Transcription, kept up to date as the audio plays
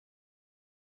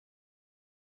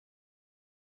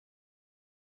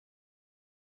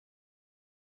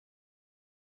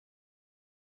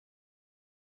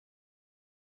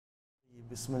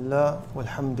بسم الله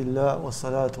والحمد لله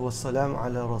والصلاة والسلام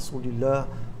على رسول الله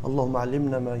اللهم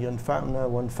علمنا ما ينفعنا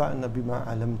وانفعنا بما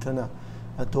علمتنا.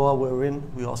 A dua wherein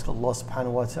we ask Allah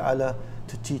subhanahu wa ta'ala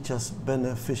to teach us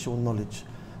beneficial knowledge.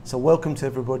 So welcome to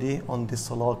everybody on this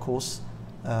Salah course,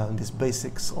 this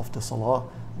basics of the Salah.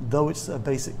 Though it's a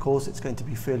basic course, it's going to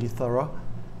be fairly thorough.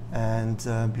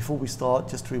 And before we start,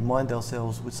 just to remind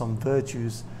ourselves with some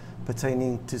virtues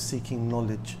pertaining to seeking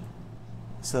knowledge.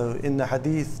 So in the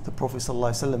hadith, the Prophet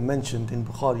ﷺ mentioned in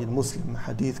Bukhari and Muslim,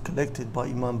 hadith collected by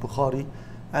Imam Bukhari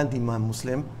and Imam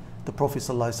Muslim, the Prophet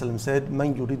ﷺ said,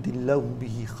 مَنْ يُرِدِ اللَّهُ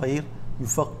بِهِ خَيْرٍ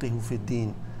يُفَقِّهُ فِي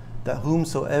الدِّينِ, that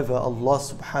whomsoever Allah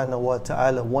subhanahu wa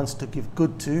ta'ala wants to give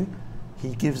good to,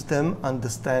 He gives them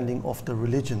understanding of the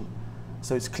religion.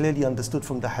 So it's clearly understood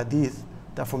from the hadith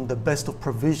that from the best of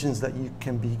provisions that you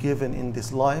can be given in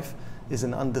this life is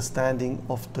an understanding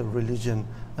of the religion,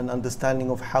 an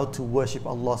understanding of how to worship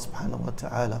Allah subhanahu wa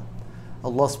ta'ala.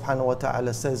 Allah subhanahu wa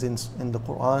ta'ala says in the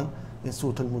Quran, in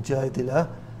Surah Al-Mujadilah,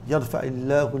 يَرْفَعِ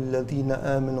اللَّهُ الَّذِينَ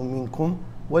آمَنُوا مِنْكُمْ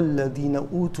وَالَّذِينَ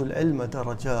أُوتُوا الْعِلْمَ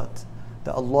دَرَجَاتٍ,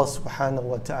 that Allah subhanahu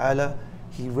wa ta'ala,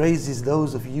 He raises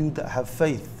those of you that have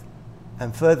faith,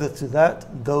 and further to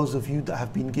that, those of you that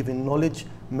have been given knowledge,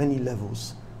 many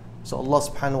levels. So Allah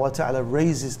subhanahu wa ta'ala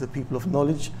raises the people of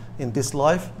knowledge in this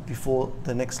life before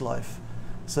the next life.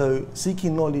 So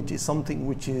seeking knowledge is something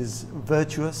which is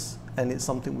virtuous, and it's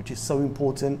something which is so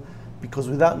important, because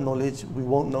without knowledge we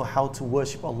won't know how to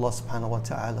worship Allah subhanahu wa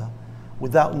ta'ala.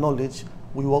 Without knowledge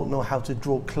we won't know how to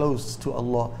draw close to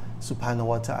Allah subhanahu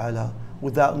wa ta'ala.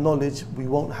 Without knowledge we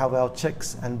won't have our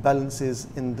checks and balances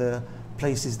in the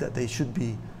places that they should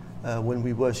be when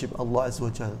we worship Allah Azza wa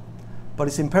Jal. But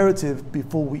it's imperative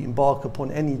before we embark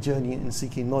upon any journey in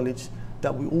seeking knowledge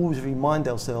that we always remind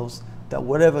ourselves that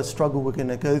whatever struggle we're going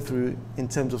to go through in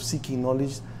terms of seeking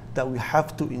knowledge, that we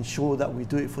have to ensure that we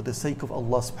do it for the sake of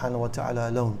Allah subhanahu wa ta'ala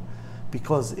alone.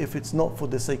 Because if it's not for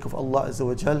the sake of Allah Azza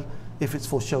wa Jal, if it's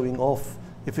for showing off,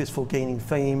 if it's for gaining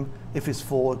fame, if it's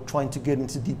for trying to get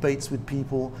into debates with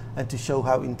people and to show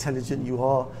how intelligent you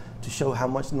are, to show how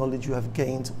much knowledge you have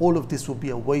gained, all of this will be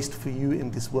a waste for you in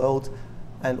this world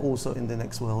and also in the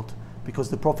next world.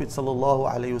 Because the Prophet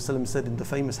ﷺ said in the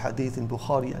famous hadith in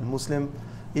Bukhari and Muslim,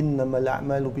 إِنَّمَا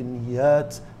الْأَعْمَالُ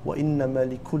بِالنِّيَّاتِ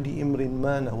وَإِنَّمَا لِكُلِّ إِمْرٍ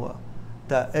مَا نَوَى,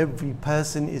 that every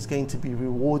person is going to be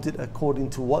rewarded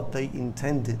according to what they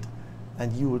intended,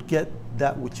 and you will get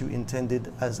that which you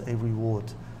intended as a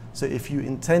reward. So if you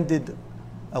intended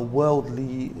a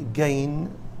worldly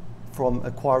gain from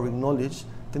acquiring knowledge,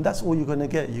 then that's all you're going to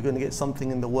get. You're going to get something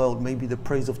in the world, maybe the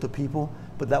praise of the people,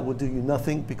 but that will do you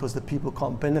nothing, because the people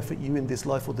can't benefit you in this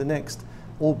life or the next.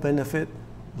 All benefit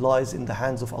lies in the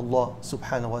hands of Allah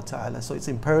subhanahu wa ta'ala. So it's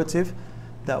imperative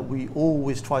that we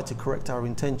always try to correct our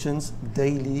intentions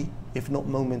daily, if not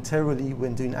momentarily,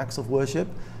 when doing acts of worship,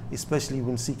 especially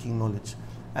when seeking knowledge.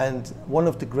 And one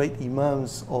of the great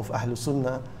Imams of Ahlul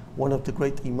Sunnah, one of the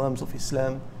great Imams of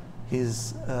Islam,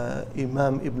 is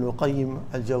Imam Ibn Qayyim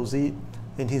al-Jawzi.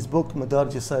 In his book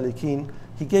Madarij al-Salikin,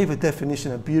 he gave a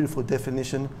definition, a beautiful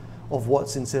definition of what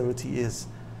sincerity is.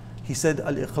 He said,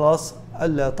 Al-Ikhlas,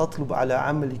 أَلَّا تَطْلُبْ عَلَى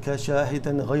عَمَلِكَ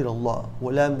شَاهِدًا غَيْرَ اللَّهِ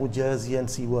وَلَا مُجَازِيًا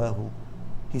سِوَاهُ.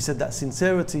 He said that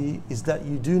sincerity is that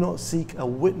you do not seek a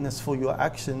witness for your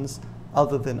actions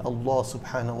other than Allah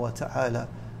subhanahu wa ta'ala,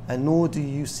 and nor do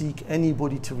you seek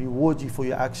anybody to reward you for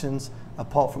your actions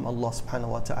apart from Allah subhanahu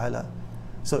wa ta'ala.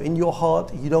 So in your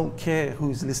heart, you don't care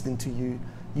who's listening to you,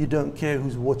 you don't care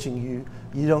who's watching you,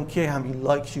 you don't care how many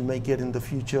likes you may get in the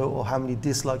future or how many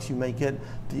dislikes you may get.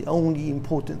 The only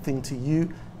important thing to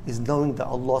you is knowing that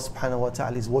Allah subhanahu wa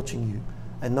ta'ala is watching you,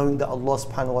 and knowing that Allah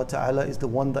subhanahu wa ta'ala is the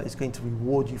one that is going to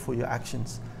reward you for your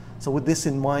actions. So with this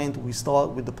in mind, we start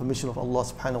with the permission of Allah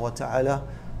subhanahu wa ta'ala,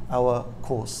 our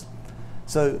course.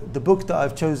 So the book that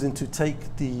I've chosen to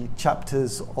take the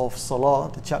chapters of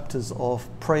Salah, the chapters of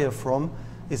prayer from,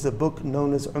 is a book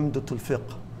known as Umdatul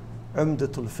Fiqh.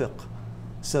 Umdatul Fiqh.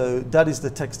 So that is the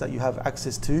text that you have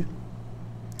access to,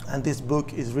 and this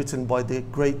book is written by the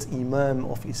great Imam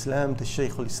of Islam, the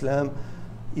Shaykh al-Islam,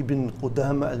 Ibn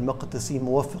Qudama al-Maqdisi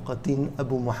Muwaffiq ad-Din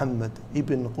Abu Muhammad.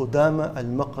 Ibn Qudama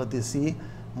al-Maqdisi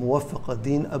Muwaffiq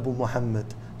ad-Din Abu Muhammad.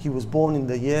 He was born in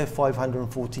the year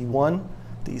 541,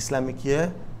 the Islamic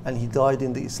year, and he died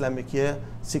in the Islamic year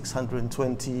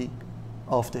 620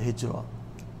 after Hijrah.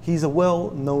 He's a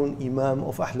well-known Imam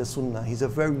of Ahl Sunnah. He's a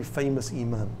very famous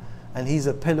Imam, and he's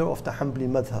a pillar of the Hanbali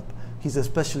madhab. He's a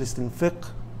specialist in fiqh,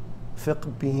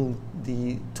 fiqh being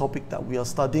the topic that we are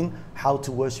studying, how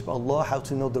to worship Allah, how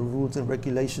to know the rules and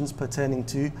regulations pertaining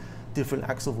to different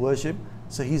acts of worship.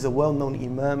 So he's a well-known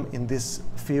Imam in this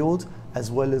field, as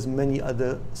well as many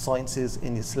other sciences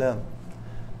in Islam.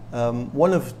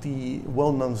 One of the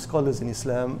well-known scholars in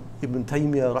Islam, Ibn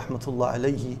Taymiyyah rahmatullah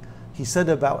alayhi, he said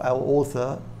about our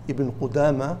author, Ibn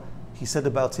Qudama, he said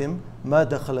about him, ما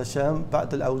دخل الشام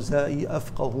بعد الأوزاعي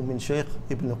أفقه من شيخ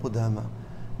Ibn Qudama.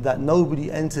 That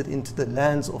nobody entered into the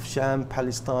lands of Sham,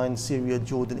 Palestine, Syria,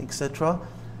 Jordan, etc.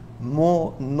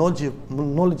 more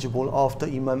knowledgeable after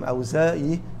Imam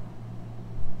Awza'i,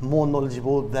 more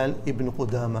knowledgeable than Ibn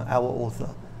Qudama, our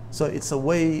author. So it's a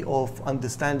way of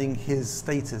understanding his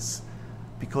status,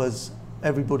 because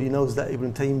everybody knows that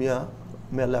Ibn Taymiyyah,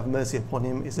 may Allah have mercy upon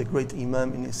him, is a great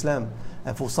Imam in Islam.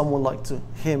 And for someone like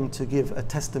him to give a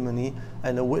testimony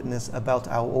and a witness about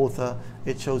our author,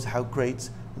 it shows how great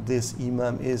this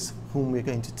Imam is, whom we're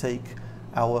going to take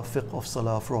our Fiqh of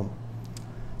Salah from.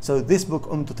 So this book,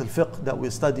 Umdat al-Fiqh, that we're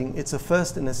studying, it's a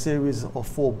first in a series of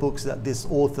 4 books that this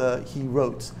author, he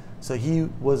wrote. So he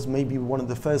was maybe one of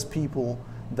the first people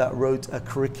that wrote a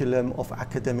curriculum of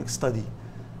academic study.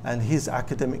 And his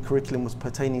academic curriculum was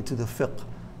pertaining to the fiqh,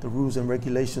 the rules and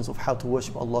regulations of how to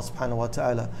worship Allah subhanahu wa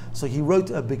ta'ala. So he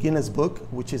wrote a beginner's book,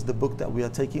 which is the book that we are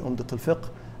taking, Umdat al-Fiqh,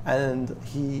 and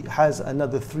he has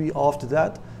another 3 after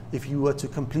that. If you were to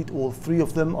complete all 3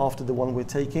 of them after the one we're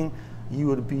taking, you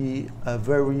would be a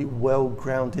very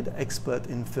well-grounded expert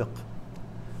in fiqh.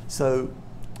 So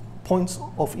points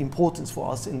of importance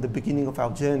for us in the beginning of our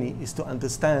journey is to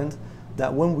understand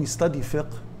that when we study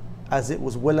fiqh, as it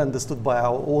was well understood by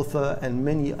our author and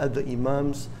many other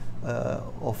imams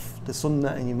of the sunnah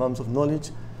and imams of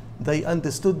knowledge, they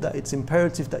understood that it's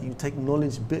imperative that you take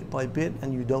knowledge bit by bit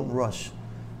and you don't rush.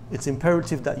 It's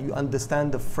imperative that you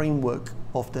understand the framework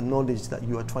of the knowledge that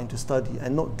you are trying to study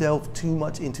and not delve too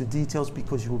much into details,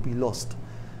 because you will be lost.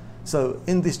 So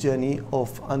in this journey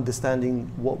of understanding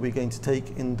what we're going to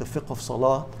take in the Fiqh of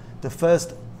Salah, the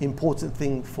first important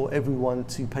thing for everyone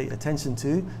to pay attention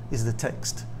to is the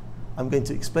text. I'm going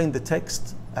to explain the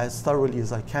text as thoroughly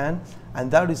as I can,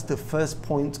 and that is the first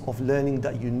point of learning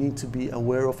that you need to be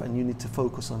aware of and you need to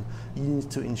focus on. You need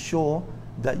to ensure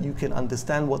that you can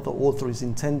understand what the author is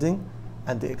intending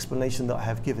and the explanation that I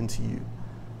have given to you.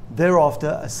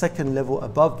 Thereafter, a second level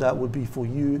above that would be for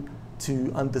you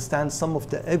to understand some of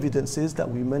the evidences that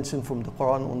we mentioned from the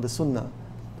Quran and the Sunnah.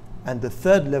 And the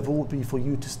third level would be for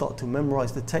you to start to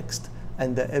memorize the text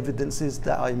and the evidences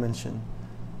that I mentioned.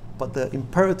 But the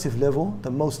imperative level,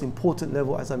 the most important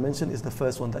level, as I mentioned, is the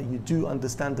first one, that you do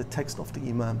understand the text of the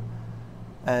Imam.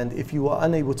 And if you are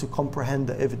unable to comprehend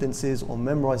the evidences or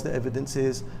memorize the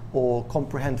evidences or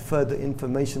comprehend further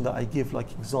information that I give,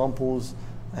 like examples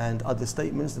and other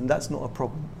statements, then that's not a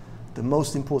problem. The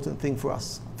most important thing for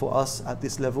us at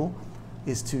this level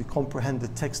is to comprehend the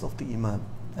text of the Imam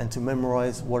and to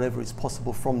memorize whatever is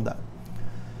possible from that.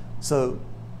 So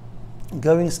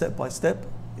going step by step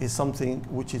is something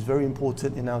which is very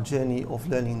important in our journey of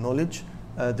learning knowledge.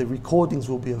 The recordings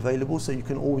will be available, so you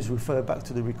can always refer back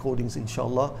to the recordings,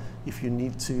 inshallah, if you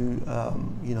need to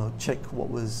check what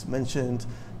was mentioned,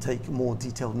 take more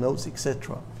detailed notes,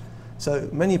 etc. So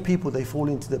many people, they fall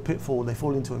into the pitfall, they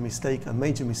fall into a mistake, a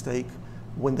major mistake.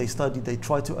 When they study, they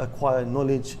try to acquire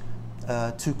knowledge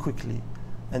too quickly,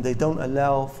 and they don't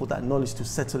allow for that knowledge to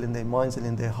settle in their minds and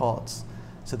in their hearts.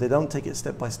 So they don't take it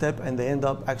step by step, and they end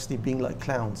up actually being like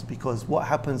clowns, because what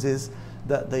happens is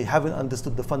that they haven't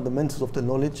understood the fundamentals of the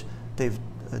knowledge. They've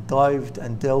dived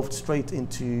and delved straight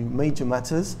into major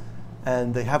matters,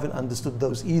 and they haven't understood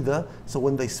those either. So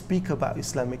when they speak about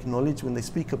Islamic knowledge, when they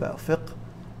speak about fiqh,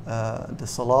 the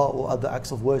salah or other acts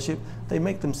of worship, they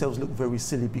make themselves look very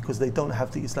silly, because they don't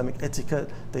have the Islamic etiquette,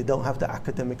 they don't have the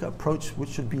academic approach which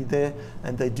should be there,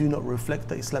 and they do not reflect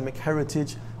the Islamic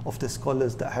heritage of the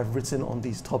scholars that have written on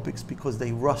these topics, because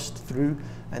they rushed through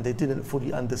and they didn't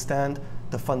fully understand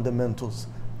the fundamentals.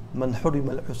 Man hurim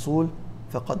al-usul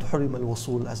faqad hurim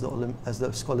al-wusul, as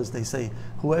the scholars they say.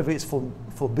 Whoever is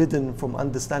forbidden from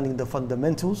understanding the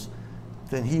fundamentals,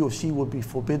 then he or she will be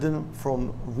forbidden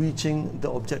from reaching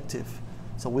the objective.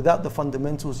 So without the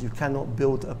fundamentals, you cannot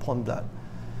build upon that.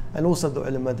 And also the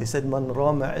ulama, they said, Man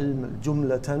rama ilm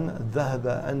jumlatan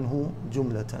dhahaba anhu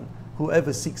jumlatan.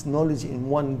 Whoever seeks knowledge in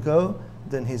one go,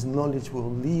 then his knowledge will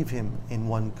leave him in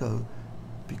one go,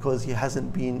 because he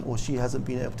hasn't been, or she hasn't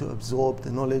been able to absorb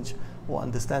the knowledge or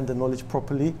understand the knowledge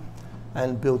properly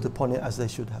and build upon it as they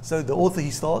should have. So the author,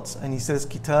 he starts and he says,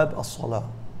 Kitab as-Salah.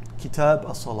 Kitab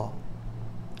as-Salah.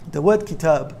 The word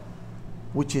kitab,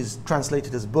 which is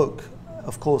translated as book,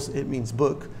 of course it means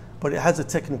book, but it has a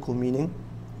technical meaning.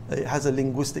 It has a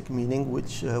linguistic meaning,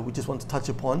 which we just want to touch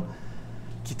upon.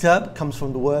 Kitab comes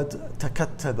from the word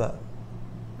takattaba,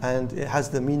 and it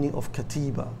has the meaning of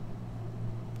katiba.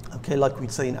 Okay, like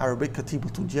we'd say in Arabic,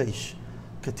 katibatul jaysh.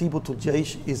 Katibatul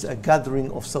jaysh is a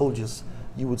gathering of soldiers.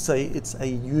 you would say it's a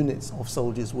unit of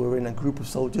soldiers, wherein a group of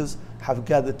soldiers have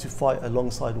gathered to fight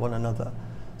alongside one another.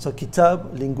 So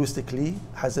kitab linguistically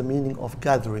has a meaning of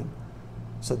gathering.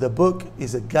 So the book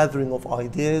is a gathering of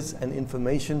ideas and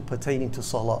information pertaining to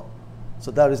salah.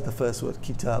 So that is the first word,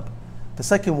 kitab. The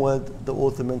second word the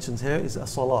author mentions here is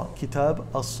as-salah, kitab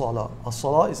as-salah.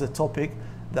 As-salah is a topic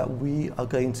that we are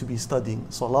going to be studying,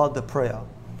 salah, the prayer.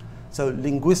 So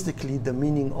linguistically, the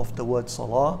meaning of the word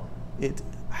salah, it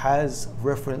has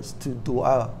reference to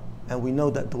dua. And we know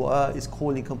that dua is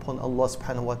calling upon Allah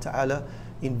subhanahu wa ta'ala,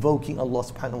 invoking Allah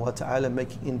subhanahu wa ta'ala,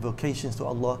 making invocations to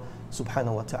Allah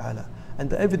subhanahu wa ta'ala. And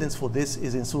the evidence for this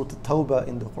is in Surah Tawbah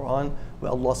in the Quran,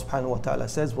 where Allah subhanahu wa ta'ala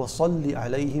says, وَصَلِّ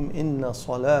عَلَيْهِمْ إِنَّ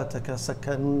صَلَاتَكَ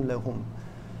سَكَنٌ لَهُمْ.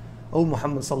 O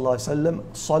Muhammad sallallahu alayhi wa sallam,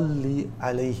 salli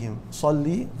alayhim.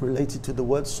 Salli related to the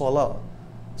word salah.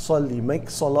 Salli, make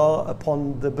salah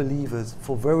upon the believers,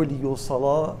 for verily your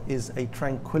salah is a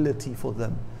tranquility for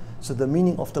them. So the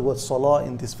meaning of the word salah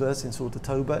in this verse in Surah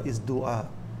Tawbah is dua.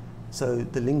 So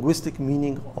the linguistic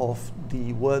meaning of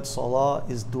the word salah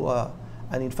is dua.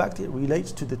 And in fact, it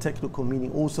relates to the technical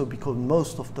meaning also, because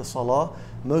most of the salah,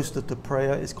 most of the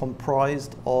prayer is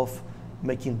comprised of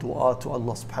making dua to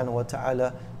Allah subhanahu wa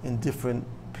ta'ala in different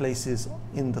places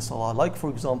in the salah. Like for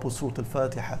example, Surah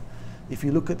Al-Fatiha. If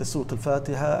you look at the Surah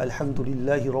Al-Fatiha,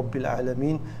 Alhamdulillahi Rabbil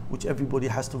Alameen, which everybody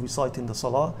has to recite in the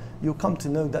salah, you'll come to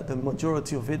know that the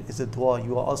majority of it is a dua.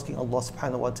 You are asking Allah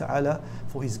subhanahu wa ta'ala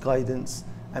for His guidance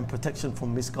and protection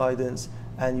from misguidance,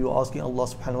 and you're asking Allah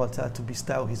subhanahu wa ta'ala to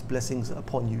bestow His blessings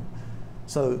upon you.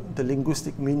 So the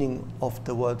linguistic meaning of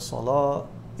the word salah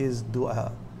is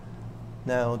dua.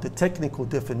 Now the technical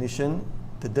definition,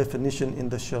 the definition in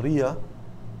the Sharia,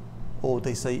 or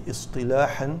they say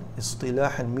istilahan,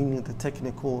 meaning the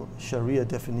technical Sharia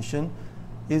definition,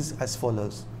 is as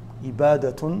follows: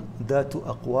 ibadatun datu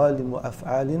aqwalin wa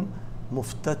af'alin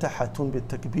muftatahatun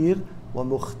bitakbir wa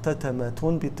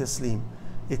mukhtatamatun bitaslim.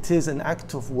 It is an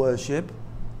act of worship,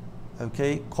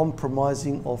 okay,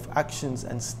 compromising of actions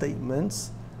and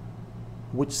statements,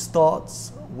 which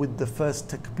starts with the first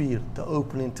takbir, the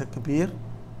opening takbir,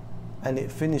 and it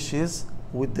finishes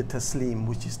with the taslim,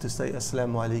 which is to say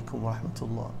assalamu alaikum wa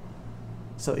rahmatullah.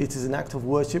 So it is an act of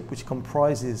worship which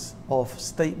comprises of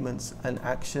statements and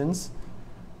actions,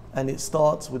 and it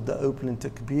starts with the opening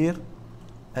takbir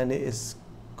and it is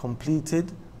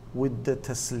completed with the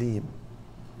taslim.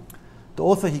 The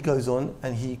author, he goes on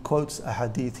and he quotes a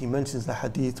hadith. He mentions the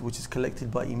hadith which is collected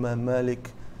by Imam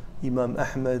Malik, Imam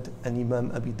Ahmad and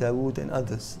Imam Abi Dawood and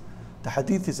others. The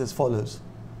hadith is as follows: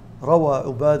 Rawa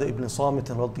Ubadah ibn Samit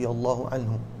radiyallahu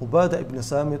anhu. Ubadah ibn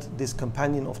Samit, this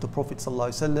companion of the Prophet sallallahu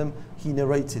alaihi wasallam, he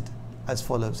narrated as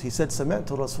follows. He said, سمعت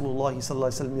رسول الله صلى الله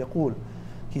عليه وسلم يقول.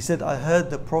 He said, I heard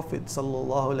the Prophet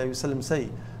sallallahu alaihi wasallam say,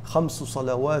 خمس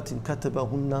صلوات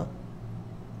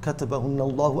كتبهن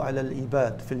الله على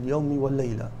العباد في اليوم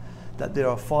والليلة. That there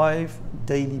are 5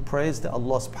 daily prayers that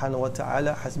Allah subhanahu wa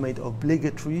ta'ala has made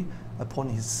obligatory upon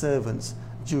His servants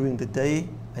during the day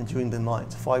and during the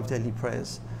night. 5 daily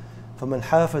prayers. فمن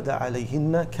حافظ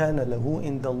عليهن كان له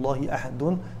عند الله أحد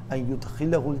أن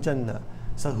يدخله الجنة.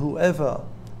 So whoever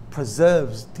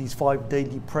preserves these 5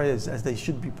 daily prayers as they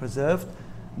should be preserved,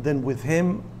 then with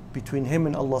him, between him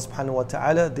and Allah subhanahu wa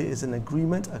ta'ala, there is an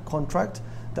agreement, a contract,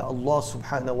 that Allah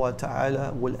subhanahu wa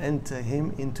ta'ala will enter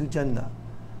him into Jannah.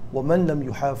 وَمَنْ لَمْ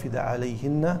يُحَافِظَ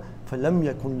عَلَيْهِنَّ فَلَمْ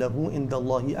يَكُنْ لَهُ عِنْدَ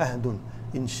اللَّهِ أَحْدٌ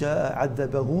إِنْ شَاءَ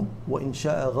عَذَّبَهُ وَإِنْ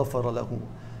شَاءَ غَفَرَ لَهُ.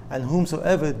 And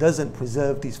whomsoever doesn't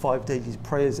preserve these 5 daily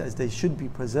prayers as they should be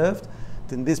preserved,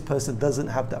 then this person doesn't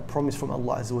have that promise from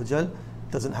Allah Azza wa Jal,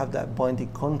 doesn't have that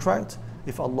binding contract.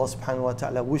 If Allah subhanahu wa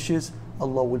ta'ala wishes,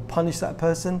 Allah will punish that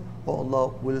person or Allah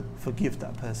will forgive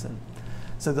that person.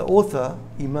 So the author,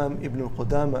 Imam Ibn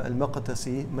al-Qudama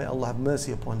al-Maqdisi, may Allah have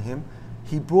mercy upon him,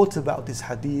 he brought about this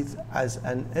hadith as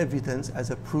an evidence,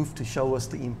 as a proof to show us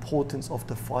the importance of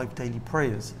the 5 daily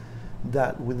prayers.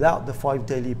 That without the 5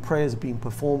 daily prayers being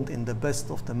performed in the best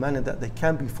of the manner that they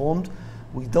can be formed,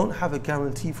 we don't have a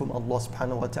guarantee from Allah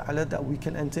subhanahu wa ta'ala that we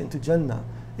can enter into Jannah.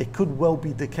 It could well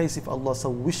be the case, if Allah so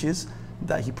wishes,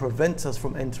 that He prevents us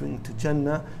from entering into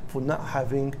Jannah for not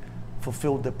having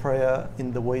fulfilled the prayer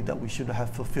in the way that we should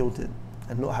have fulfilled it,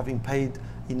 and not having paid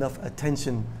enough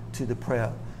attention to the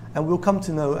prayer. And we'll come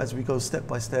to know as we go step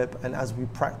by step and as we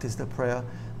practice the prayer,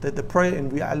 that the prayer in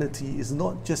reality is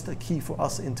not just a key for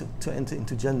us to enter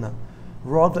into Jannah.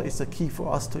 Rather, it's a key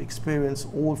for us to experience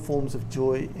all forms of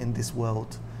joy in this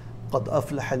world. قَدْ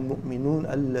أَفْلَحَ الْمُؤْمِنُونَ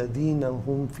الَّذِينَ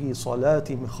هُمْ فِي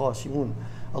صَلَاتِهِمْ خَاشِعُونَ.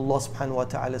 Allah subhanahu wa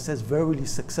ta'ala says, verily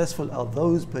successful are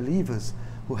those believers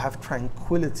who have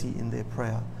tranquility in their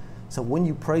prayer. So when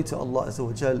you pray to Allah Azza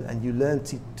wa Jal and you learn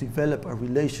to develop a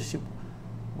relationship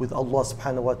with Allah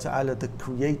subhanahu wa ta'ala, the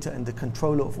creator and the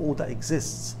controller of all that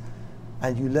exists,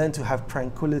 and you learn to have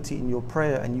tranquility in your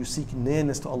prayer and you seek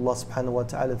nearness to Allah subhanahu wa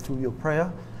ta'ala through your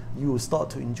prayer, you will start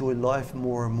to enjoy life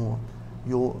more and more.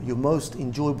 Your most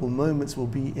enjoyable moments will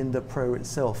be in the prayer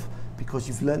itself, because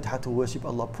you've learned how to worship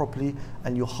Allah properly,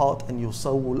 and your heart and your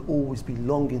soul will always be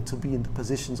longing to be in the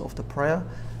positions of the prayer.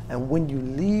 And when you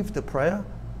leave the prayer,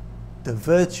 the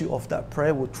virtue of that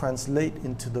prayer will translate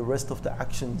into the rest of the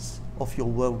actions of your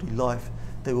worldly life.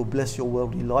 They will bless your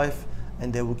worldly life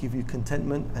and they will give you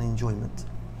contentment and enjoyment.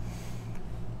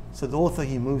 So the author,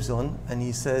 he moves on and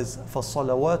he says,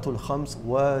 فَالصَّلَوَاتُ الْخَمْسِ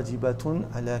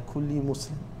وَاجِبَةٌ عَلَى كُلِّ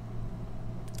مُسْلِمٍ.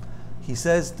 He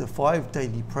says the 5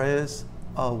 daily prayers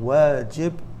are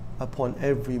wajib upon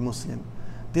every Muslim.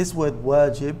 This word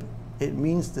wajib, it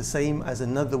means the same as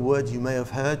another word you may have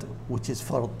heard, which is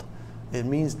fard. It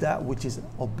means that which is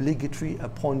obligatory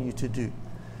upon you to do.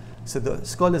 So the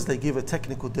scholars, they give a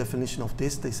technical definition of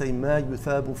this. They say ما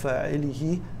يثاب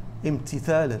فاعله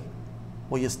امتثالا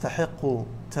ويستحق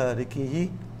تاركه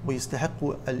ويستحق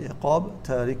العقاب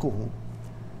تاركه.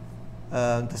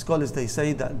 The scholars, they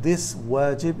say that this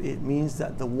wajib, it means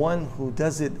that the one who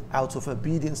does it out of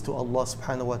obedience to Allah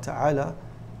subhanahu wa ta'ala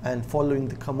and following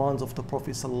the commands of the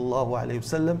Prophet sallallahu alaihi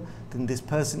wasallam, then this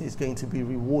person is going to be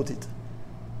rewarded.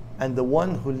 And the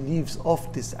one who leaves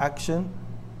off this action,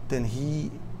 then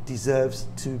he deserves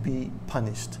to be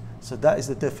punished. So that is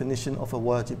the definition of a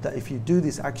wajib, that if you do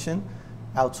this action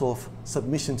out of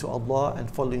submission to Allah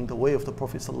and following the way of the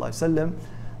Prophet ﷺ,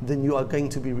 then you are going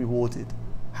to be rewarded.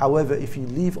 However, if you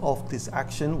leave off this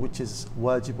action, which is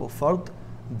wajib or fard,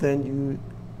 then you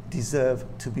deserve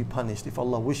to be punished. If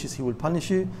Allah wishes, He will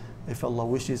punish you. If Allah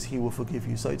wishes, He will forgive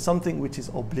you. So it's something which is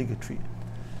obligatory.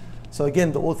 So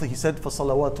again, the author, he said,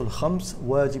 فَصَلَوَاتُ الْخَمْسِ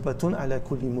وَاجِبَةٌ عَلَى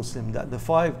كُلِّ مُسْلِمٍ, that the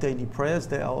 5 daily prayers,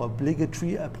 they are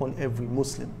obligatory upon every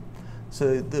Muslim.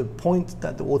 So the point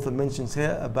that the author mentions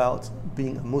here about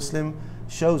being a Muslim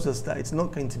shows us that it's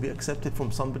not going to be accepted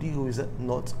from somebody who is a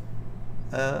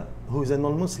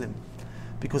non-Muslim,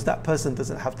 because that person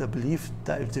doesn't have the belief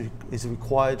that it is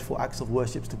required for acts of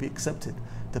worship to be accepted.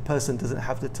 The person doesn't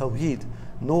have the tawheed,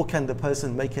 nor can the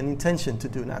person make an intention to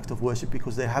do an act of worship,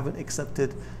 because they haven't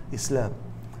accepted Islam.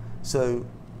 So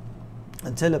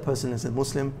until a person is a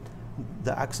Muslim,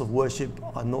 the acts of worship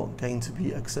are not going to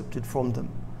be accepted from them.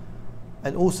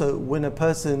 And also, when a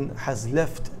person has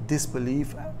left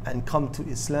disbelief and come to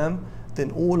Islam,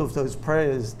 then all of those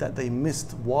prayers that they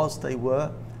missed whilst they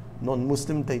were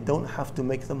non-Muslim, they don't have to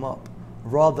make them up.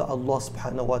 Rather, Allah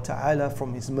subhanahu wa ta'ala,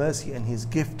 from His mercy and His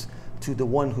gift to the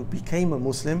one who became a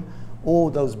Muslim,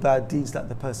 all those bad deeds that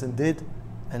the person did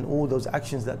and all those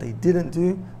actions that they didn't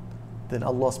do, then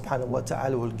Allah subhanahu wa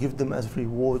ta'ala will give them as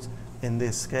rewards in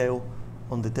their scale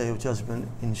on the Day of Judgment,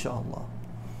 inshallah.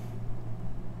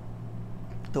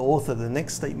 The author, the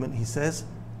next statement, he says,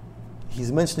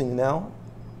 he's mentioning now,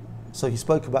 so he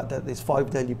spoke about that there's 5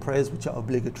 daily prayers which are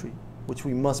obligatory, which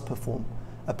we must perform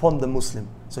upon the Muslim.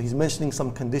 So he's mentioning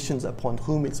some conditions upon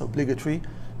whom it's obligatory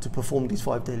to perform these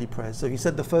 5 daily prayers. So he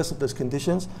said the first of those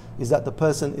conditions is that the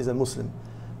person is a Muslim.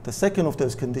 The second of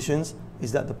those conditions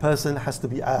is that the person has to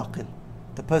be aqil.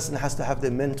 The person has to have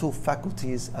their mental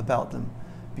faculties about them.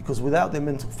 Because without their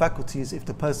mental faculties, if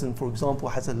the person, for example,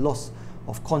 has a loss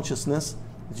of consciousness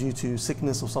due to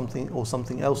sickness or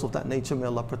something else of that nature, may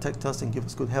Allah protect us and give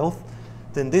us good health,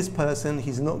 then this person,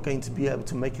 he's not going to be able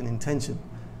to make an intention.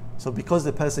 So because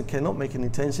the person cannot make an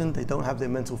intention, they don't have their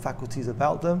mental faculties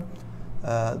about them,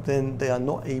 then they are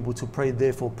not able to pray.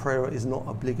 Therefore, prayer is not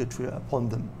obligatory upon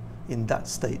them in that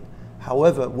state.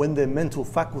 However, when their mental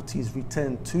faculties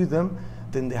return to them,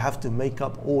 then they have to make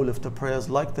up all of the prayers,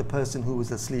 like the person who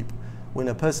was asleep. When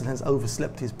a person has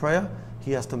overslept his prayer,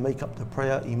 he has to make up the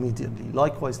prayer immediately.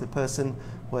 Likewise, the person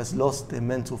who has lost their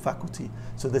mental faculty.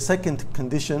 So the second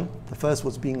condition, the first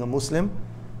was being a Muslim,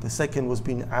 the second was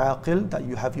being aqil, that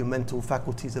you have your mental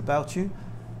faculties about you,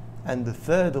 and the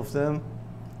third of them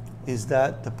is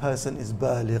that the person is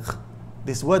baligh.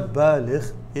 This word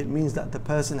baligh, it means that the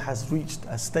person has reached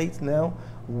a state now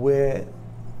where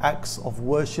acts of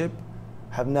worship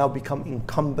have now become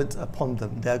incumbent upon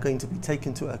them. They are going to be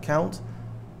taken to account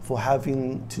for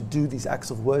having to do these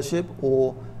acts of worship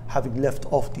or having left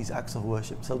off these acts of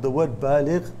worship. So the word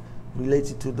baligh,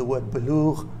 related to the word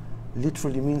balugh,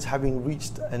 literally means having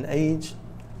reached an age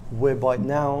whereby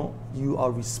now you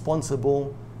are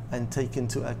responsible and taken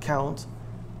to account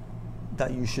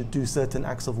that you should do certain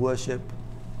acts of worship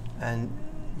and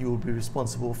you will be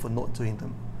responsible for not doing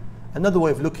them. Another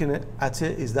way of looking at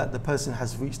it is that the person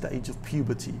has reached the age of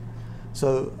puberty.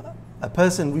 So a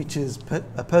person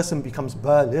becomes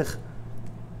baligh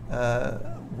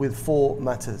with four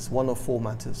matters, one of four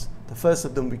matters. The first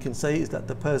of them we can say is that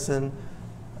the person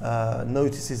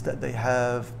notices that they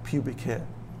have pubic hair.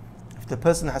 If the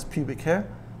person has pubic hair,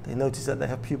 they notice that they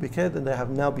have pubic hair, then they have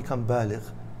now become baligh.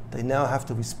 They now have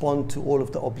to respond to all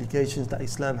of the obligations that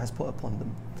Islam has put upon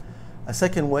them. A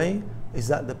second way is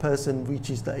that the person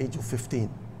reaches the age of 15.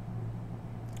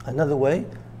 Another way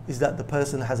is that the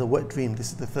person has a wet dream.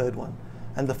 This is the third one.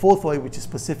 And the fourth way, which is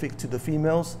specific to the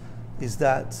females, is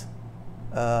that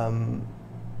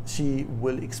she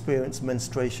will experience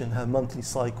menstruation, her monthly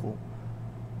cycle.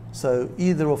 So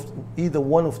either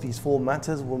one of these four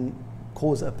matters will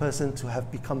cause a person to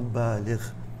have become baligh.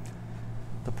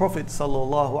 The Prophet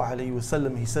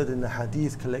ﷺ, he said in a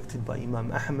hadith collected by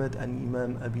Imam Ahmad and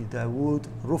Imam Abi Dawood,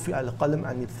 رُفِعَ الْقَلَمْ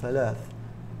عَنِ الثَّلَاثِ,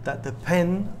 that the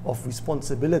pen of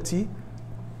responsibility,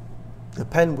 the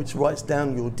pen which writes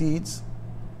down your deeds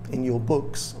in your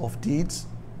books of deeds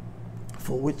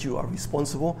for which you are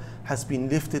responsible, has been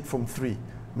lifted from three,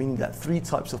 meaning that three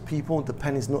types of people the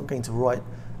pen is not going to write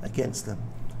against them.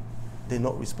 They're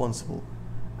not responsible.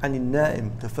 And in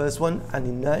Na'im, the first one, and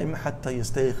in Na'im hatta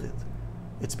yastayqid,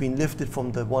 it's been lifted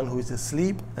from the one who is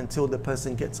asleep until the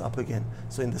person gets up again.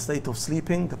 So in the state of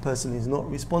sleeping, the person is not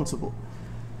responsible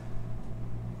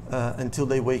until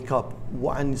they wake up.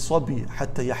 وَعَنِ الصَّبِي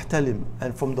حَتَّى يَحْتَلِمْ,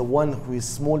 and from the one who is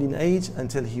small in age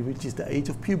until he reaches the age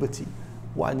of puberty.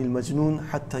 وَعَنِ الْمَجْنُونَ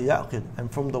حَتَّى يَعْقِلْ,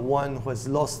 and from the one who has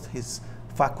lost his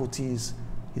faculties,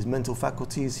 his mental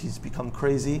faculties, he's become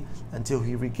crazy until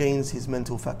he regains his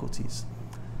mental faculties.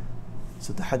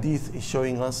 So the hadith is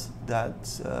showing us that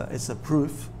it's a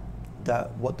proof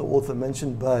that what the author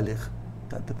mentioned, baligh,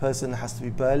 that the person has to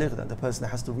be baligh, that the person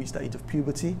has to reach the age of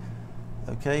puberty,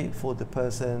 okay, for the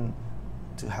person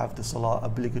to have the salah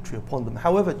obligatory upon them.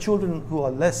 However, children who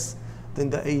are less than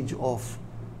the age of,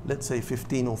 let's say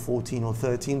 15 or 14 or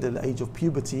 13, the age of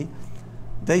puberty,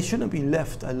 they shouldn't be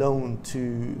left alone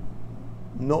to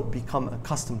not become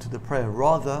accustomed to the prayer.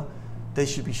 Rather, they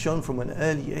should be shown from an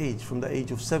early age, from the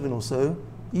age of 7 or so,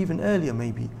 even earlier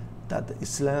maybe, that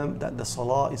the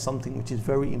salah is something which is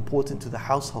very important to the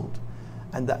household,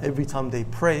 and that every time they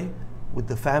pray with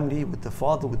the family, with the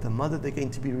father, with the mother, they're going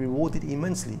to be rewarded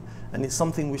immensely. And it's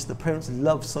something which the parents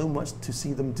love so much to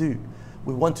see them do.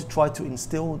 We want to try to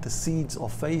instill the seeds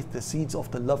of faith, the seeds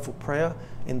of the love for prayer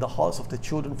in the hearts of the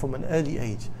children from an early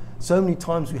age. So many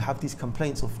times we have these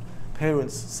complaints of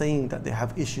parents saying that they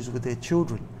have issues with their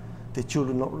children. Their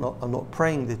children are not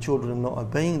praying, their children are not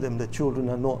obeying them, their children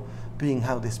are not being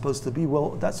how they're supposed to be.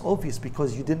 Well, that's obvious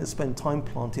because you didn't spend time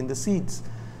planting the seeds.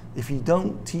 If you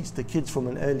don't teach the kids from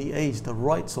an early age the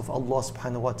rights of Allah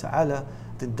subhanahu wa ta'ala,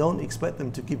 then don't expect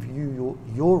them to give you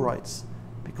your rights,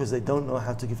 because they don't know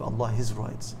how to give Allah His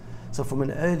rights. So from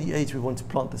an early age we want to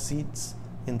plant the seeds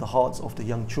in the hearts of the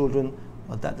young children,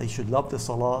 that they should love the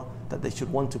salah, that they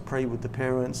should want to pray with the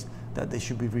parents, that they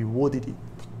should be rewarded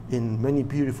in many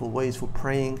beautiful ways for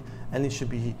praying, and it should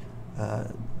be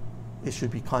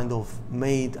kind of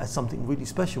made as something really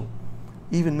special.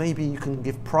 Even maybe you can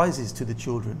give prizes to the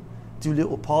children, do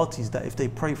little parties that if they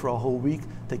pray for a whole week,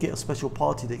 they get a special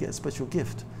party, they get a special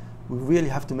gift. We really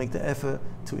have to make the effort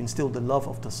to instill the love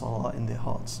of the salah in their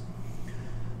hearts.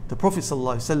 The Prophet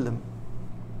ﷺ,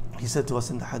 he said to us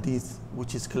in the hadith,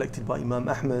 which is collected by Imam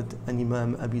Ahmad and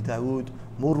Imam Abi Dawood,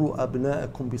 مُرُّوا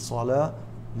أَبْنَاءَكُمْ بِالصَّلَاةِ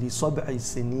لِسَبْعِ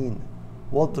سِنِينَ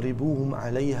وَاضْرِبُوهُمْ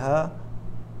عَلَيْهَا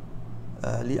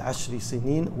لِعَشْرِ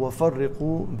سِنِينَ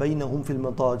وَفَرِّقُوا بَيْنَهُمْ فِي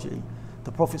الْمَضَاجِعِ.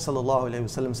 The Prophet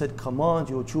ﷺ said, command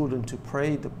your children to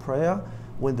pray the prayer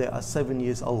when they are 7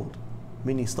 years old,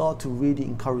 meaning start to really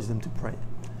encourage them to pray,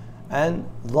 and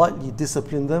lightly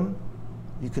discipline them.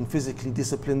 You can physically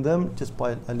discipline them just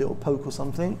by a little poke or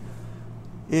something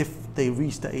if they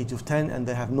reach the age of 10 and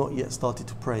they have not yet started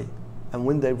to pray. And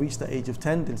when they reach the age of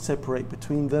 10, then separate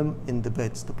between them in the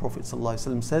beds, the Prophet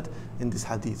ﷺ said in this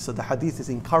hadith. So the hadith is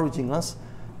encouraging us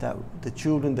that the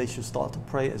children, they should start to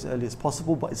pray as early as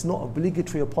possible, but it's not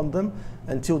obligatory upon them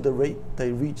until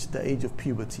they reach the age of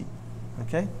puberty.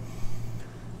 Okay?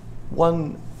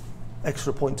 One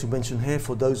extra point to mention here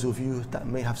for those of you that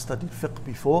may have studied fiqh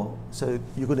before. So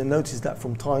you're going to notice that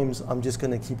from times I'm just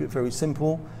going to keep it very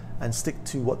simple and stick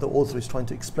to what the author is trying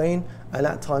to explain, and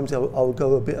at times I'll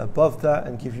go a bit above that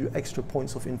and give you extra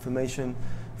points of information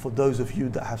for those of you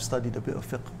that have studied a bit of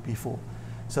fiqh before.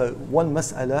 So one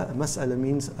mas'ala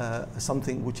means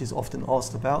something which is often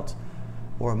asked about,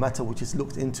 or a matter which is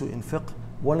looked into in fiqh.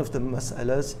 One of the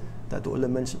mas'alas that the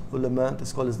ulama, the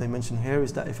scholars, they mention here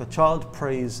is that if a child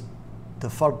prays the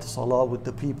fard salah with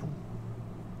the people,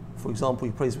 for example,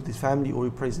 he prays with his family or he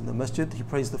prays in the masjid, he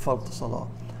prays the fard salah.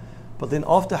 But then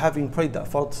after having prayed that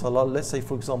fard salah, let's say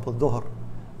for example dhuhr,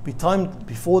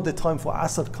 before the time for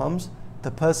asr comes,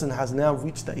 the person has now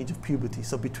reached the age of puberty.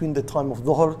 So between the time of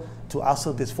dhuhr to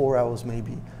asr, there's 4 hours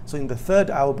maybe. So in the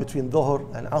third hour between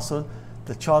dhuhr and asr,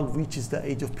 the child reaches the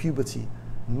age of puberty.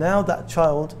 Now that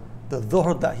child, the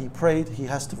dhuhr that he prayed, he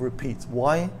has to repeat.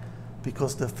 Why?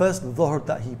 Because the first dhuhr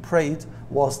that he prayed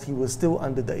whilst he was still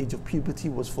under the age of puberty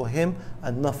was for him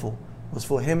a nafl, was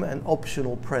for him an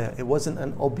optional prayer. It wasn't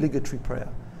an obligatory prayer.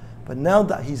 But now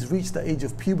that he's reached the age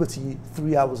of puberty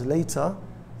 3 hours later,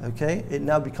 okay, it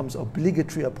now becomes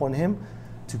obligatory upon him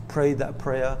to pray that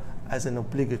prayer as an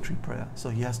obligatory prayer. So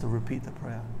he has to repeat the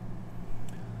prayer.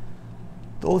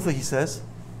 The author, he says,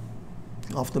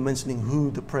 after mentioning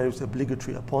who the prayer is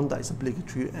obligatory upon, that is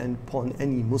obligatory upon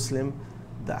any Muslim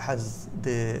that has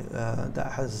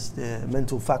the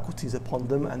mental faculties upon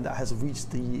them and that has reached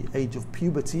the age of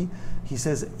puberty, he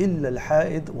says, إِلَّا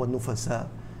الْحَائِدْ وَالنُّفَسَاء,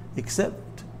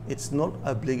 except it's not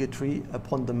obligatory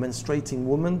upon the menstruating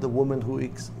woman, the woman who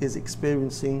is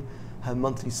experiencing her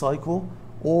monthly cycle,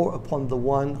 or upon the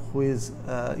one who is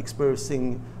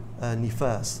experiencing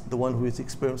nifas, the one who is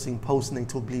experiencing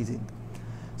postnatal bleeding.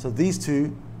 So these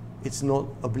two, it's not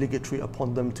obligatory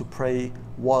upon them to pray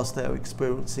whilst they are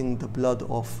experiencing the blood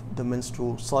of the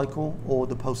menstrual cycle or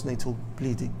the postnatal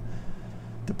bleeding.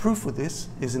 The proof for this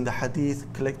is in the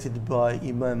hadith collected by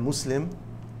Imam Muslim,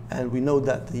 and we know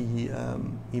that the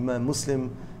Imam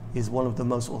Muslim is one of the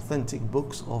most authentic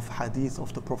books of hadith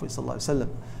of the Prophet ﷺ.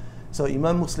 So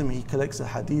Imam Muslim, he collects a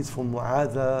hadith from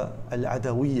Mu'adha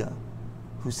al-Adawiyya,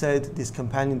 who said, this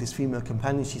companion, this female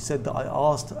companion, she said that I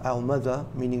asked our mother,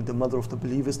 meaning the mother of the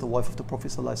believers, the wife of the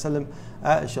Prophet ﷺ,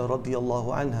 Aisha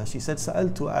radiyallahu anha, she said,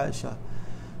 سألت عائشة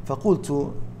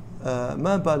فقلت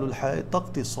ما بال الحائض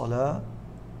تقضي الصلاة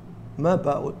ما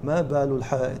بال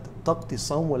الحائض تقضي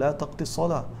الصوم ولا تقضي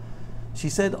الصلاة. She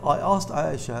said, I asked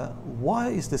Aisha, why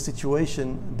is the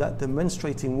situation that the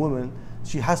menstruating woman,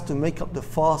 she has to make up the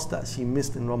fast that she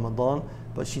missed in Ramadan,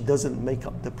 but she doesn't make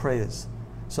up the prayers?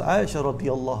 So Aisha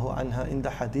radiyallahu anha in the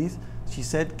hadith, she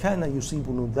said, كان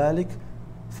يصيبنا ذلك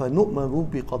فنؤمر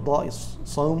بقضاء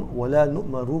الصوم ولا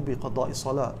نؤمر بقضاء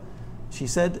الصلاة. She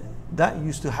said that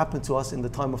used to happen to us in the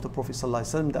time of the Prophet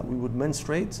ﷺ, that we would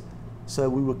menstruate. So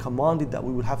we were commanded that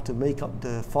we would have to make up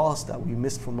the fast that we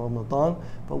missed from Ramadan,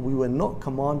 but we were not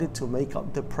commanded to make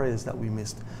up the prayers that we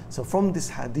missed. So from this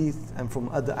hadith and from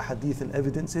other hadith and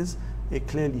evidences, it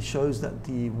clearly shows that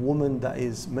the woman that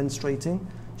is menstruating,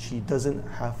 she doesn't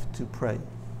have to pray.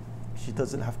 She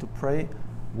doesn't have to pray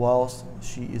whilst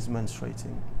she is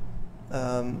menstruating.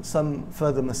 Some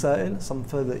further masail, some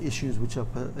further issues which are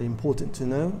important to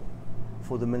know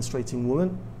for the menstruating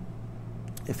woman.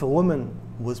 If a woman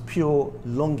was pure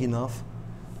long enough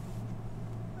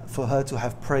for her to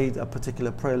have prayed a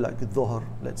particular prayer like dhuhr,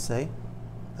 let's say,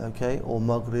 okay, or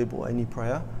maghrib or any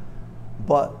prayer,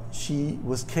 but she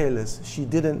was careless, she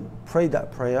didn't pray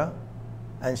that prayer,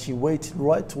 and she waited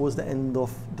right towards the end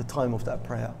of the time of that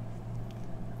prayer.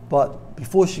 But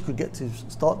before she could get to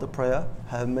start the prayer,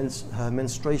 her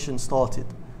menstruation started.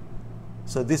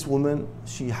 So this woman,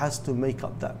 she has to make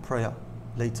up that prayer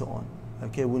later on.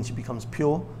 Okay, when she becomes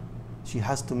pure, she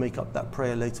has to make up that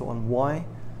prayer later on. Why?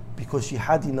 Because she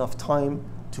had enough time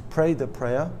to pray the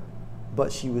prayer,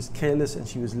 but she was careless and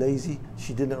she was lazy.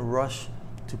 She didn't rush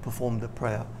to perform the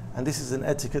prayer. And this is an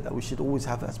etiquette that we should always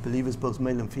have as believers, both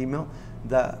male and female,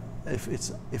 that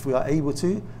if we are able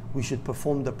to, we should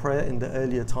perform the prayer in the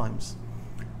earlier times.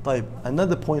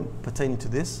 Another point pertaining to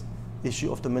this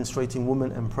issue of the menstruating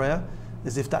woman and prayer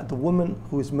is if that the woman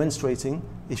who is menstruating,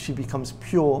 if she becomes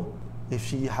pure, if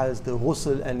she has the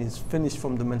ghusl and is finished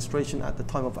from the menstruation at the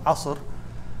time of Asr,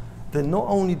 then not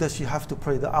only does she have to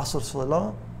pray the Asr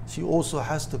Salah, she also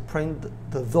has to pray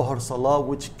the Dhuhr Salah,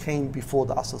 which came before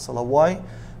the Asr Salah. Why?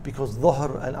 Because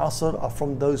Dhuhr and Asr are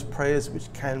from those prayers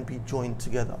which can be joined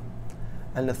together.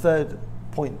 And the third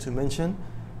point to mention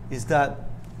is that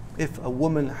if a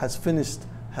woman has finished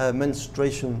her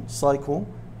menstruation cycle,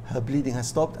 her bleeding has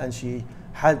stopped, and she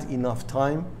had enough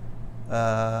time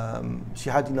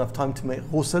to make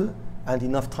ghusl and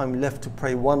enough time left to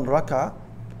pray 1 rak'ah,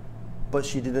 but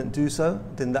she didn't do so,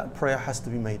 then that prayer has to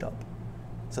be made up.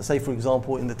 So say for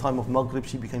example in the time of Maghrib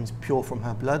she becomes pure from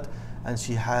her blood and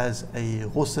she has a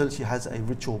ghusl, she has a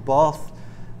ritual bath,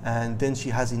 and then she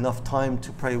has enough time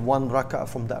to pray 1 rak'ah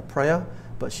from that prayer,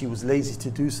 but she was lazy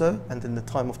to do so, and then the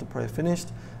time of the prayer finished.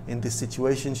 In this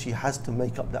situation she has to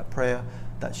make up that prayer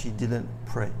that she didn't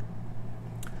pray.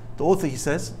 The author, he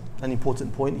says, an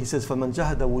important point, he says, فَمَنْ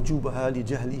جَهَدَ وُجُوبَهَا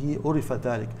لِجَهْلِهِ عُرِفَ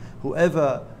ذَلِكَ.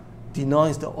 Whoever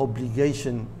denies the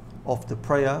obligation of the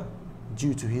prayer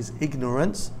due to his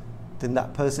ignorance, then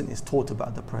that person is taught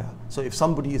about the prayer. So if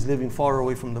somebody is living far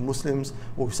away from the Muslims,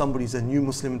 or if somebody is a new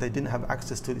Muslim, they didn't have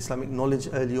access to Islamic knowledge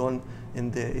early on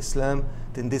in their Islam,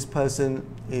 then this person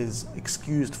is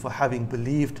excused for having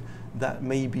believed that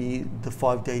maybe the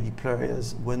 5 daily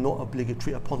prayers were not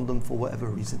obligatory upon them for whatever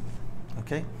reason.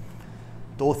 Okay?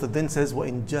 The author then says,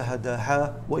 وَإِن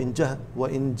جَهَدَهَا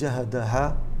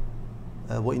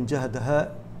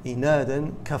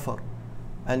إِنَادًا كَفَرٍ.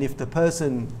 And if the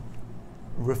person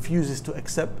refuses to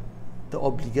accept the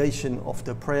obligation of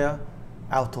the prayer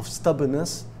out of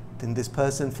stubbornness, then this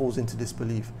person falls into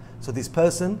disbelief. So this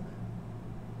person,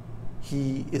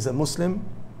 he is a Muslim,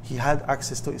 he had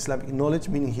access to Islamic knowledge,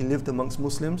 meaning he lived amongst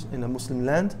Muslims in a Muslim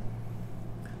land,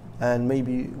 and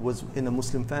maybe was in a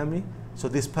Muslim family. So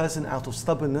this person, out of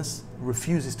stubbornness,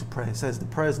 refuses to pray, says the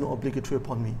prayer is not obligatory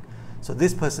upon me. So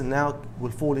this person now will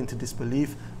fall into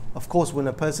disbelief. Of course, when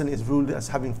a person is ruled as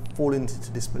having fallen into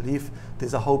disbelief,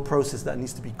 there's a whole process that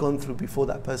needs to be gone through before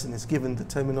that person is given the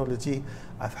terminology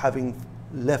of having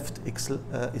left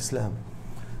Islam.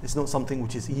 It's not something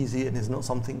which is easy, and it's not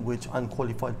something which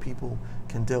unqualified people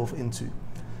can delve into.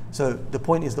 So the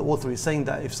point is, the author is saying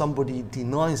that if somebody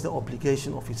denies the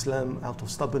obligation of Islam out of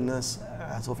stubbornness,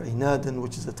 out of inadan,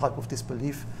 which is a type of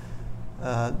disbelief,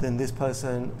 then this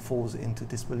person falls into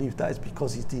disbelief. That is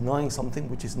because he's denying something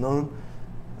which is known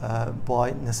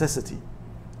by necessity,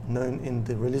 known in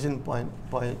the religion by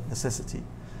necessity.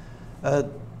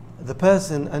 Another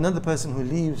person who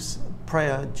leaves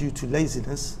prayer due to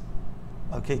laziness,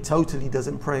 okay, totally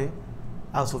doesn't pray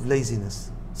out of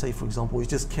laziness, say for example, he's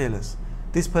just careless,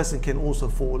 this person can also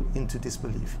fall into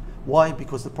disbelief. Why?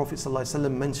 Because the Prophet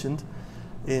ﷺ mentioned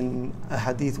in a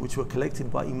hadith which were collected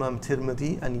by Imam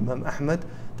Tirmidhi and Imam Ahmad,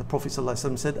 the Prophet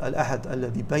ﷺ said, Al-ahad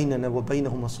alladhi baynana wa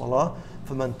baynahum as-salah,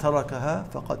 faman tarakaha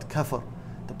faqad kafar.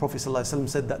 The Prophet ﷺ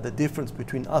said that the difference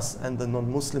between us and the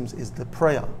non-Muslims is the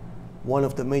prayer. One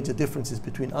of the major differences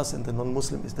between us and the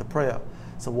non-Muslim is the prayer.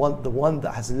 So the one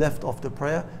that has left off the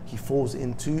prayer, he falls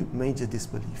into major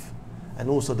disbelief. And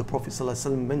also the Prophet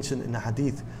ﷺ mentioned in a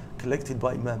hadith collected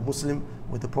by Imam Muslim,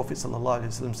 where the Prophet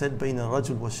ﷺ said, بَيْنَ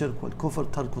الرَّجُلِ وَالشِّرْكِ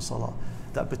وَالْكُفْرِ تَرْكُ صَلَاةٍ.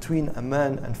 That between a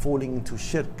man and falling into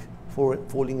shirk,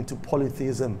 falling into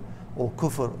polytheism or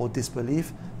kufr or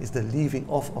disbelief, is the leaving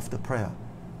off of the prayer.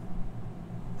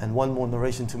 And one more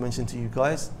narration to mention to you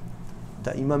guys,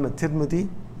 that Imam al-Tirmidhi,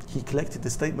 he collected the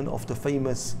statement of the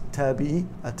famous tabi'i.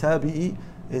 A tabi'i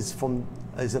is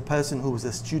a person who was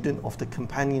a student of the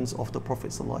companions of the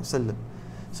Prophet ﷺ.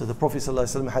 So the Prophet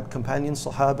ﷺ had companions,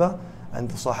 Sahaba, and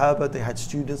the Sahaba, they had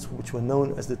students which were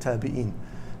known as the tabi'in.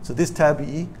 So this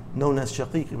tabi'i, known as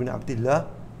Shaqiq ibn Abdullah,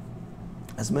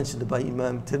 as mentioned by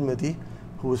Imam Tirmidhi,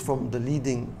 who was from the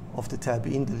leading of the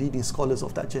tabi'in, the leading scholars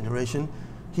of that generation,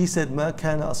 he said, مَا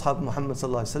كَانَ أَصْحَابُ مُحَمَّدٍ صلى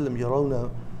الله عليه وسلم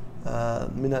يرون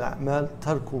من الأعمال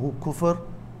تركه كفر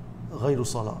غير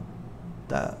صلاة.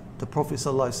 That the Prophet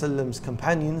ﷺ's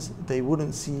companions, they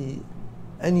wouldn't see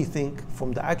anything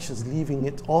from the actions leaving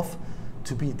it off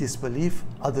to be disbelief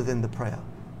other than the prayer.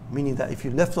 Meaning that if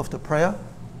you left off the prayer,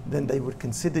 then they would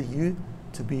consider you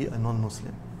to be a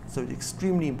non-Muslim. So it's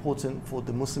extremely important for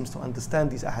the Muslims to understand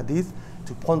these ahadith,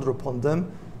 to ponder upon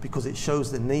them, because it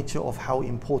shows the nature of how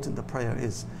important the prayer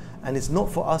is. And it's not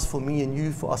for us, for me and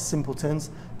you, for us simpletons,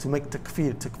 to make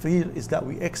takfir. Takfir is that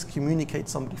we excommunicate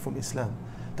somebody from Islam.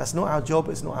 That's not our job,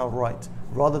 it's not our right.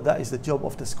 Rather, that is the job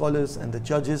of the scholars and the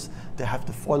judges. They have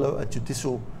to follow a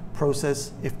judicial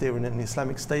process. If they're in an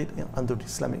Islamic state, under the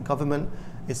Islamic government,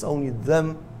 it's only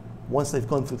them, once they've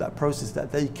gone through that process,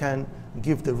 that they can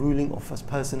give the ruling of a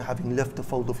person having left the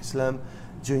fold of Islam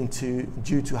due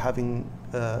to having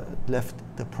left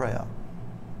the prayer.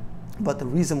 But the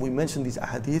reason we mention these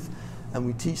ahadith and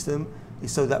we teach them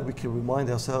is so that we can remind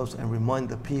ourselves and remind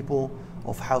the people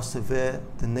of how severe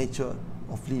the nature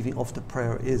of leaving off the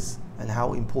prayer is, and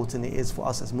how important it is for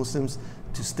us as Muslims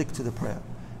to stick to the prayer.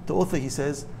 The author, he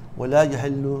says, وَلَا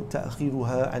يَحِلُّ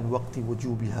تَأْخِيرُهَا عَنْ وَقْتِ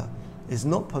وُجُوبِهَا. It's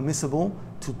not permissible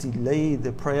to delay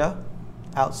the prayer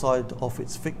outside of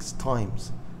its fixed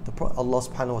times. Allah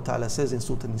subhanahu wa ta'ala says in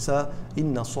Surah An-Nisa,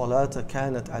 إِنَّ الصَّلَاةَ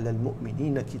كَانَتْ عَلَى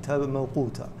الْمُؤْمِنِينَ كِتَابًا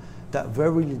مَوْقُوتًا. That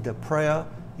verily the prayer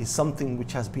is something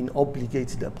which has been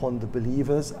obligated upon the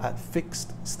believers at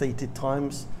fixed stated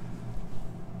times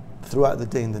throughout the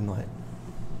day and the night.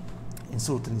 In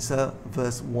Surah An-Nisa,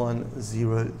 verse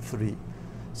 103.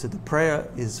 So the prayer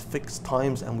is fixed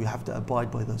times, and we have to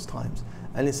abide by those times.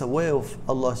 And it's a way of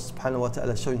Allah subhanahu wa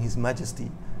ta'ala showing His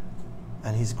majesty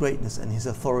and His greatness and His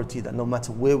authority, that no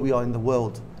matter where we are in the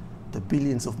world, the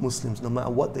billions of Muslims, no matter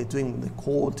what they're doing, when the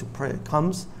call to prayer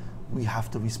comes, we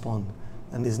have to respond.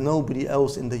 And there's nobody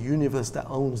else in the universe that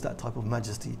owns that type of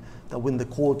majesty, that when the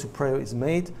call to prayer is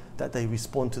made, that they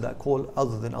respond to that call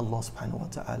other than Allah subhanahu wa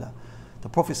ta'ala. The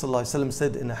Prophet ﷺ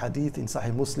said in a hadith in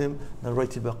Sahih Muslim,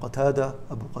 narrated by Abu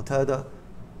Qatada,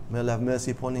 may Allah have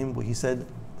mercy upon him, where he said,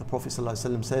 the Prophet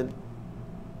ﷺ said,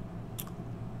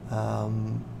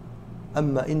 أَمَّا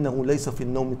إِنَّهُ لَيْسَ فِي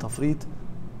النَّوْمِ تَفْرِيطٌ.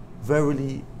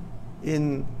 Verily,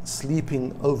 in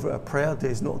sleeping over a prayer,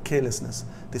 there is not carelessness.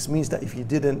 This means that if you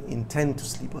didn't intend to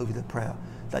sleep over the prayer,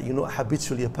 that you're not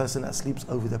habitually a person that sleeps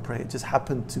over the prayer, it just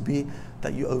happened to be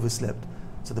that you overslept.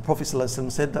 So the Prophet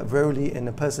ﷺ said that verily in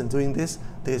a person doing this,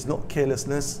 there is not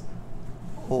carelessness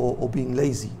or being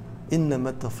lazy.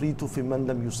 إِنَّمَا التَّفْرِيطُ فِي مَنْ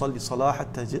لَمْ يُصَلِّ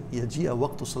صَلَاةً حَتَّى يَجِيءَ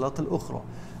وَقْتُ صَلَاةِ الْأُخْرَى.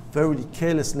 Verily,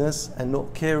 carelessness and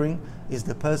not caring is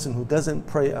the person who doesn't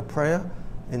pray a prayer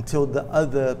until the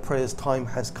other prayer's time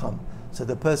has come. So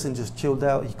the person just chilled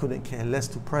out, he couldn't care less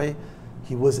to pray,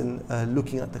 he wasn't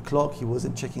looking at the clock, he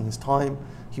wasn't checking his time,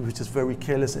 he was just very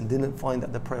careless and didn't find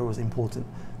that the prayer was important.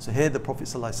 So here the Prophet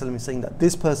ﷺ is saying that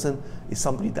this person is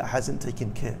somebody that hasn't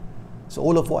taken care. So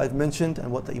all of what I've mentioned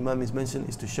and what the Imam has mentioned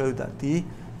is to show that the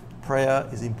prayer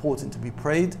is important to be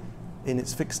prayed in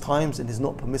its fixed times, and it's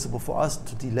not permissible for us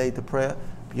to delay the prayer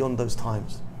beyond those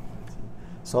times.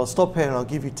 So I'll stop here and I'll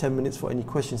give you 10 minutes for any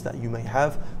questions that you may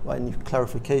have or any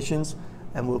clarifications,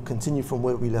 and we'll continue from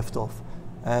where we left off.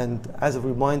 And as a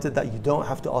reminder that you don't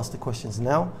have to ask the questions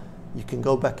now, you can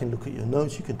go back and look at your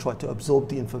notes, you can try to absorb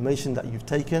the information that you've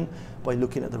taken by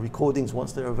looking at the recordings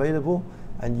once they're available,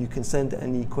 and you can send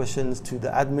any questions to the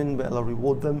admin, may Allah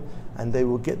reward them, and they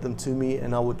will get them to me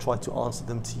and I will try to answer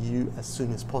them to you as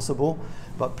soon as possible.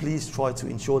 But please try to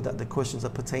ensure that the questions are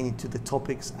pertaining to the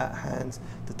topics at hand,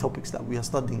 the topics that we are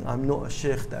studying. I'm not a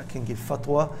sheikh that can give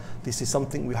fatwa. This is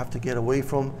something we have to get away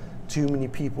from. Too many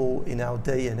people in our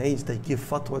day and age, they give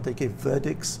fatwa, they give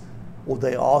verdicts, or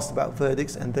they are asked about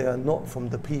verdicts, and they are not from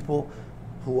the people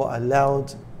who are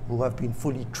allowed, who have been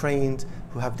fully trained,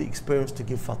 who have the experience to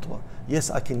give fatwa.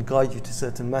 Yes, I can guide you to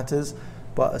certain matters,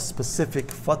 but a specific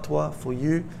fatwa for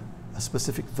you, a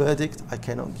specific verdict, I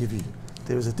cannot give you.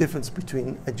 There is a difference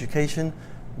between education,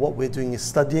 what we're doing is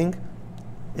studying.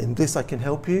 In this I can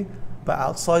help you, but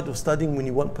outside of studying, when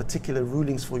you want particular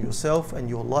rulings for yourself and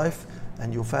your life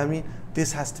and your family,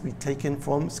 this has to be taken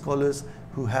from scholars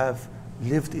who have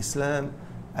lived Islam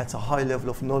at a high level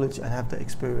of knowledge and have the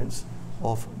experience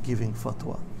of giving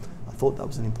fatwa. I thought that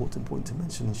was an important point to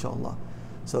mention, inshallah.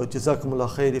 So Jazakumullah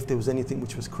khair. If there was anything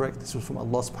which was correct, this was from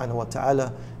Allah subhanahu wa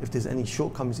ta'ala. If there's any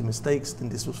shortcomings and mistakes, then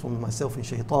this was from myself and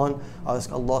shaitan. I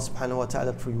ask Allah subhanahu wa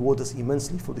ta'ala to reward us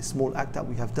immensely for this small act that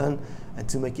we have done, and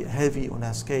to make it heavy on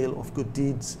our scale of good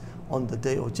deeds on the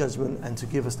day of judgment, and to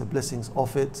give us the blessings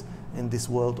of it in this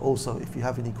world also. If you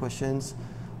have any questions,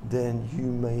 then you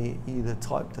may either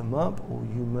type them up or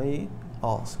you may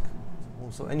ask.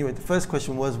 So anyway, the first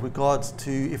question was regards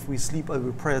to if we sleep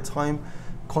over prayer time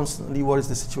constantly, what is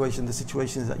the situation? The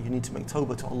situation is that you need to make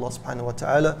tawbah to Allah subhanahu wa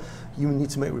ta'ala, you need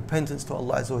to make repentance to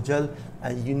Allah azza wa jal,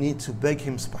 and you need to beg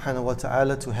Him subhanahu wa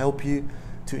ta'ala to help you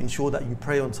to ensure that you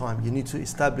pray on time. You need to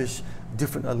establish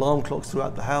different alarm clocks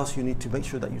throughout the house, you need to make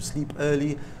sure that you sleep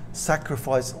early,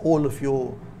 sacrifice all of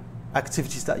your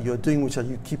activities that you're doing which are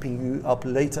keeping you up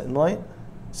late at night,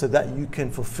 so that you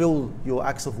can fulfill your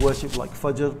acts of worship like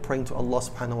Fajr, praying to Allah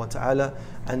subhanahu wa ta'ala,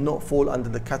 and not fall under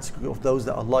the category of those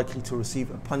that are likely to receive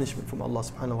a punishment from Allah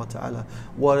subhanahu wa ta'ala.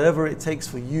 Whatever it takes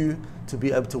for you to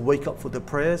be able to wake up for the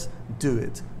prayers, do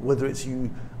it. Whether it's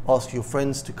you ask your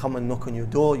friends to come and knock on your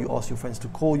door, you ask your friends to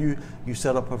call you, you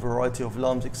set up a variety of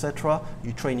alarms, etc.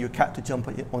 You train your cat to jump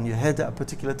on your head at a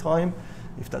particular time,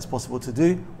 if that's possible to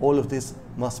do. All of this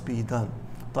must be done.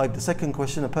 The second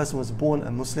question, a person was born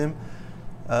a Muslim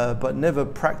but never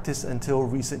practiced until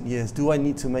recent years. Do I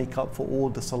need to make up for all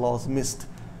the salahs missed?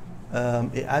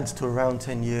 It adds to around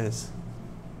 10 years.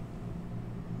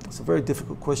 It's a very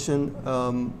difficult question,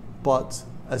 but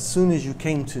as soon as you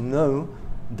came to know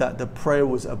that the prayer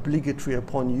was obligatory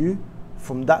upon you,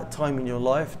 from that time in your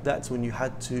life, that's when you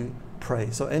had to pray.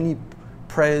 So any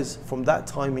prayers from that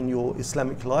time in your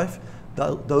Islamic life,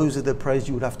 those are the prayers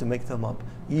you would have to make them up,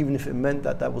 even if it meant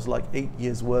that that was like 8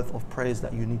 years worth of prayers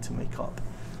that you need to make up.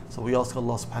 So we ask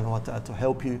Allah subhanahu wa ta'ala to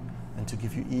help you and to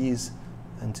give you ease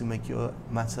and to make your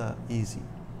matter easy.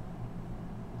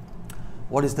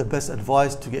 What is the best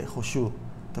advice to get khushu'?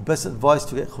 The best advice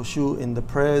to get khushu' in the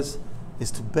prayers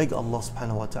is to beg Allah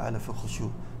subhanahu wa ta'ala for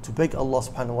khushu', to beg Allah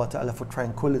subhanahu wa ta'ala for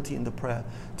tranquility in the prayer,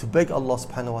 to beg Allah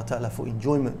subhanahu wa ta'ala for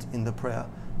enjoyment in the prayer,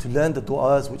 to learn the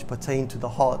du'as which pertain to the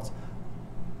heart.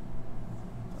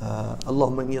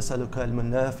 Allahumma inni as'aluka ilman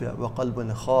nafi'a wa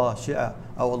qalban khashi'a.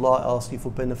 Oh Allah, I ask you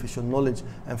for beneficial knowledge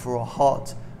and for a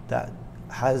heart that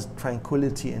has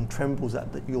tranquility and trembles at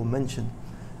your mention,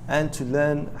 and to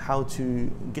learn how to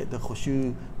get the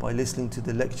khushu by listening to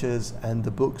the lectures and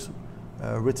the books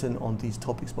written on these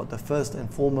topics. But the first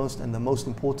and foremost and the most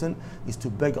important is to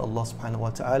beg Allah subhanahu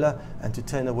wa ta'ala and to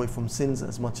turn away from sins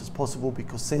as much as possible,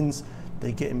 because sins,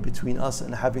 they get in between us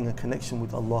and having a connection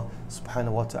with Allah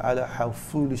subhanahu wa ta'ala. How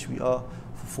foolish we are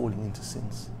for falling into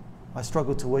sins. I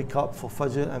struggle to wake up for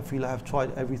Fajr and feel I have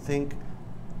tried everything.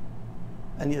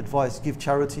 Any advice? Give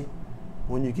charity.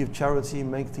 When you give charity,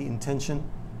 make the intention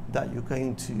that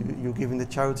you're giving the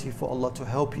charity for Allah to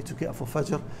help you to get up for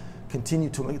Fajr. Continue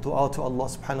to make dua to Allah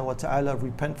subhanahu wa ta'ala.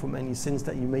 Repent from any sins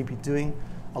that you may be doing.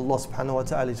 Allah subhanahu wa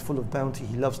ta'ala is full of bounty.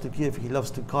 He loves to give, He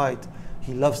loves to guide,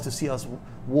 He loves to see us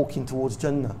walking towards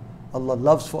Jannah. Allah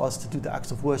loves for us to do the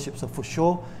acts of worship, so for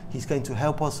sure He's going to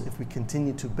help us if we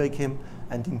continue to beg Him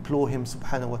and implore Him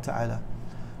subhanahu wa ta'ala.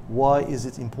 Why is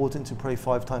it important to pray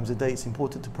 5 times a day? It's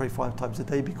important to pray 5 times a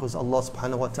day because Allah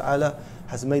subhanahu wa ta'ala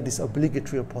has made this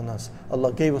obligatory upon us.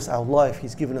 Allah gave us our life,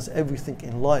 He's given us everything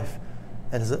in life.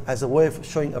 And as a way of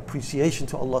showing appreciation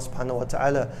to Allah subhanahu wa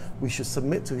ta'ala, we should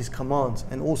submit to His commands.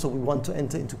 And also we want to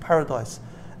enter into paradise.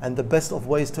 And the best of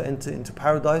ways to enter into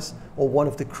paradise, or one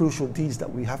of the crucial deeds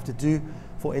that we have to do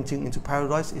for entering into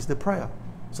paradise, is the prayer.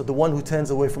 So the one who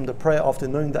turns away from the prayer after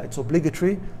knowing that it's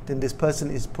obligatory, then this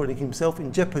person is putting himself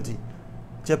in jeopardy,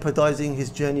 jeopardizing his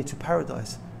journey to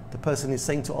paradise. The person is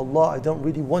saying to Allah, I don't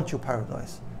really want your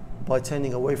paradise, by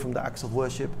turning away from the acts of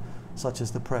worship such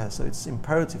as the prayer. So it's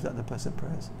imperative that the person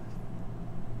prays.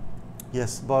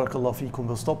 Yes, barakallahu feekum.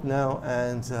 We'll stop now,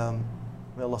 and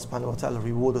may Allah subhanahu wa ta'ala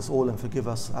reward us all and forgive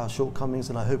us our shortcomings,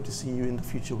 and I hope to see you in the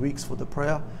future weeks for the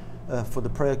prayer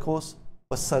course.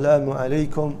 Wassalamu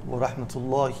alaikum wa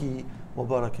rahmatullahi wa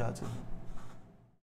barakatuh.